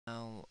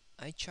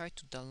I tried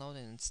to download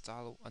and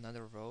install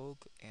another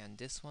Rogue, and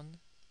this one,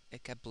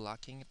 it kept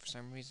blocking it for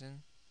some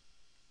reason.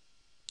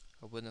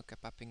 A window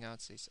kept popping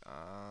out, says,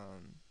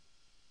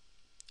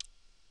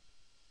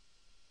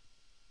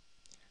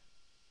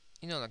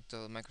 you know, like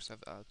the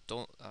Microsoft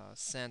don't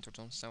send or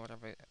don't send,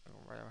 whatever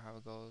how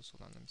it goes.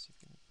 Hold on, let me see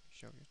if I can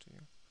show you to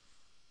you.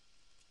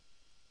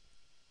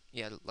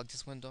 Yeah, like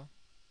this window.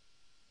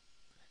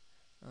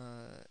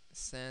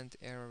 Send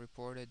error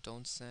reported,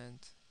 don't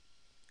send.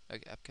 I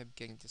kept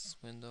getting this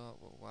window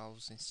while I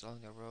was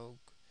installing a Rogue.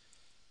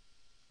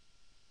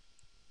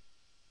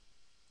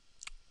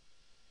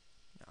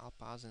 I'll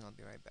pause and I'll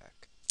be right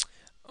back.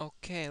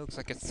 Okay, looks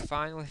like it's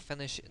finally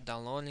finished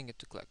downloading. It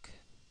took like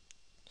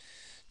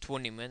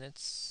 20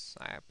 minutes.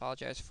 I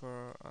apologize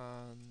for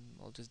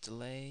all this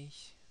delay.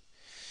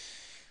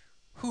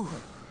 Whew.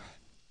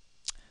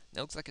 It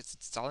looks like it's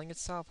installing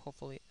itself.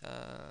 Hopefully,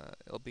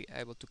 it'll be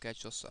able to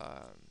catch those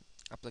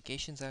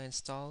applications I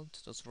installed,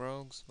 those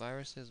rogues,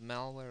 viruses,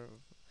 malware,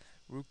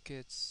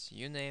 rootkits,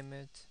 you name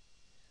it.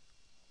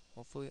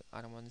 Hopefully,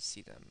 I don't want to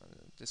see them on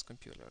this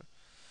computer.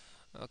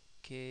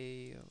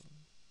 Okay,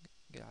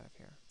 get out of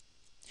here.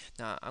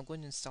 Now, I'm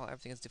going to install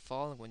everything as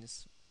default. I'm going to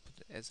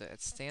put it as a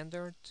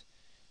standard.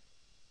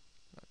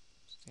 Not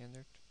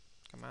standard.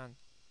 Come on.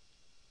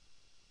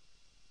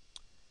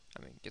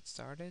 I mean, get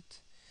started.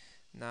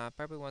 Now, it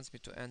probably wants me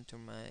to enter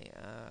my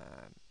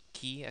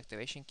key,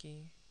 activation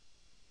key.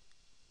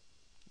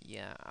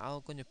 Yeah,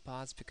 I'm going to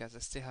pause because I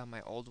still have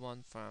my old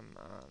one from.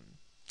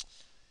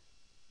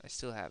 I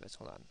still have it.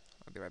 Hold on.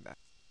 I'll be right back.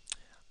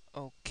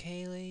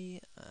 Okay,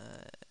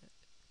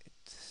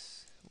 it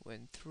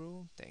went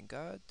through. Thank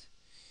God.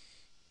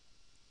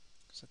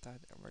 Because I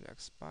thought it already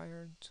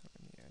expired.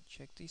 Let me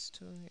check these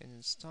two and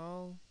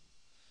install.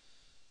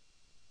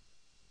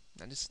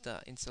 Now this is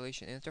the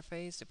installation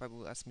interface. They probably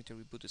will ask me to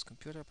reboot this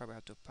computer. I probably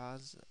have to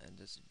pause and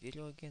this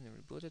video again and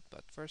reboot it.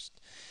 But first,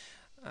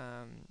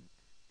 um,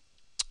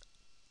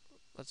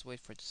 let's wait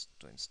for this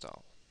to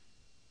install.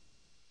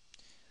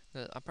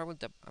 I'm probably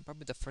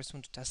the first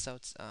one to test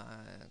out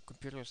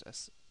computers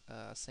as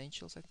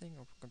essentials, I think,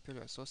 or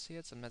computer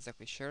associates. I'm not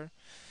exactly sure.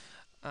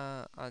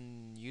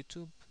 On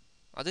YouTube,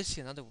 I did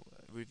see another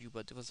review,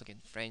 but it was like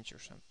in French or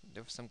something.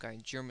 There was some guy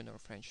in German or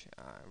French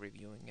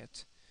reviewing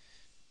it.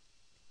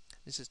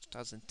 This is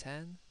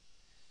 2010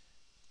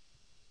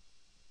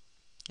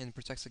 and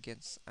protects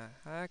against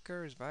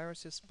hackers,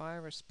 viruses,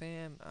 spyware,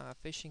 spam,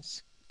 phishing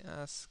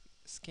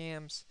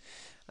scams.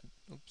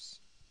 Oops,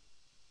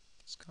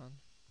 it's gone.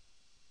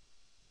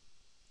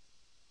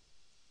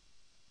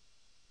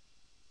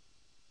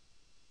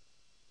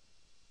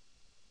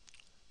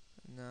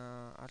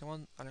 No, I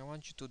don't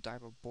want you to die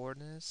of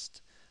boredom.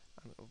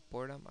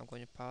 I'm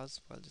going to pause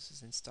while this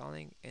is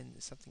installing, and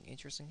if something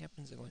interesting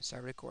happens, I'm going to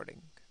start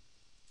recording.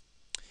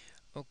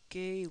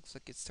 Okay, looks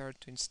like it started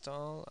to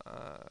install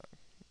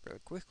really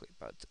quickly,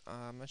 but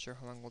I'm not sure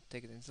how long it will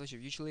take the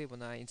installation. Usually,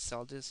 when I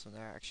install this,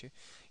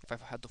 if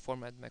I've had to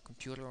format my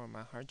computer or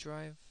my hard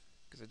drive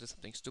because I do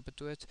something stupid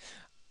to it,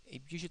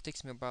 it usually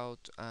takes me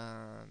about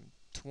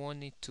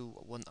 20 to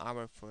 1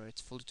 hour for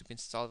it fully to be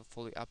installed,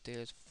 fully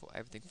updated, for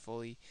everything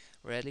fully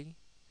ready.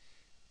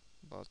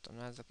 But I'm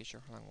not exactly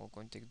sure how long we're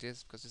going to take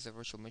this because this is a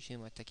virtual machine,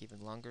 it might take even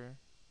longer.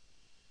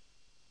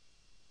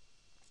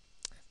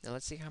 Now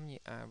let's see how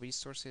many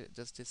resources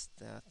does this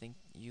thing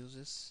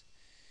uses.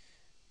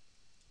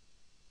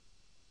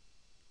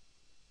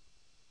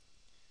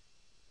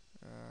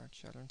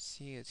 Actually, I don't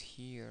see it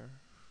here.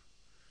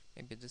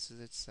 Maybe this is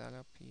its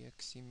setup.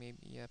 exe. Maybe,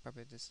 yeah,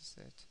 probably this is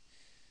it.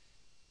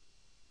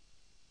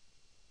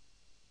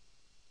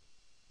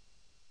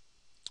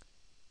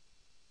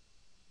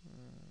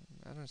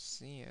 I don't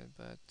see it,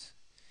 but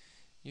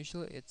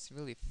usually it's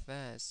really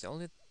fast.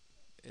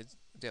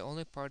 The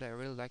only part I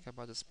really like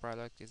about this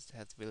product is it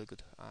has really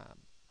good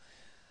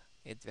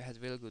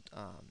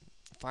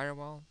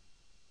firewall.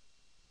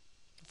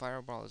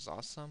 Firewall is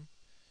awesome,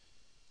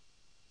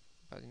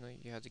 but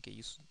you have to get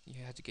used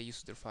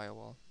to their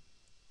firewall.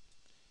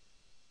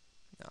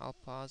 Now I'll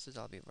pause it.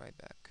 I'll be right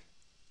back.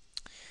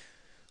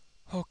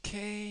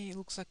 Okay,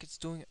 looks like it's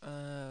doing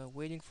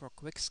waiting for a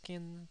quick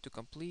skin to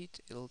complete.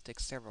 It'll take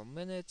several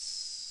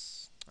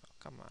minutes. Oh,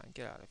 come on,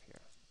 get out of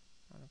here.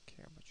 I don't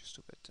care about your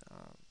stupid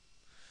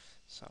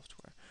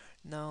software.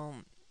 Now,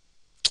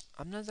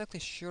 I'm not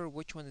exactly sure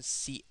which one is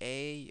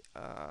CA.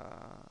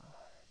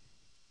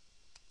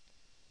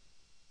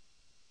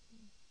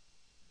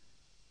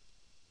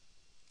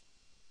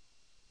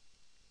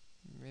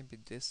 Maybe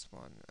this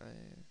one.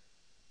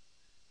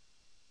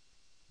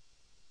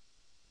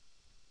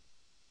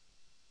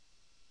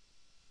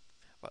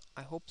 But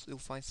I hope you'll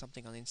find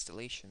something on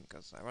installation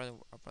because I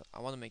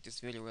want to make this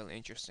video really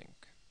interesting.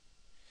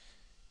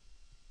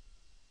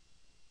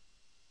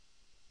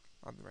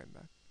 I'll be right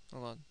back.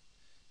 Hold on.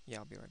 Yeah,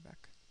 I'll be right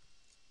back.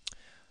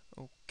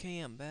 Okay,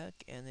 I'm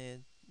back,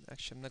 and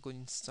actually I'm not going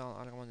to install.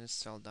 I don't want to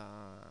install the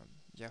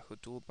Yahoo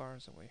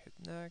toolbar, so we hit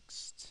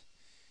next.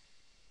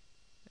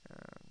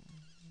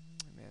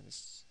 Man,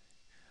 this.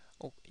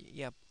 Oh,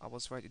 yeah, I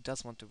was right. It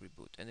does want to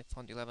reboot, and it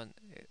found 11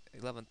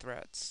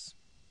 threads.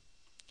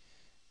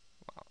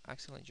 Wow,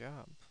 excellent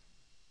job.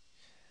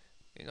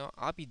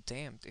 I'll be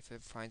damned if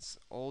it finds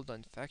all the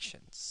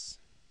infections.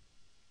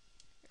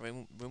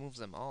 Removes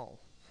them all.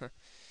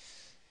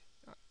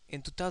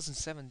 In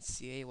 2007,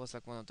 CA was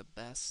like one of the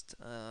best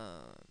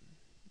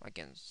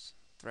against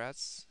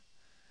threats.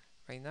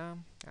 Right now,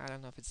 I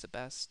don't know if it's the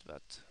best,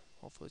 but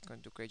hopefully it's going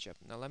to do a great job.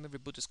 Now let me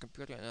reboot this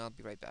computer and I'll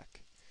be right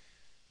back.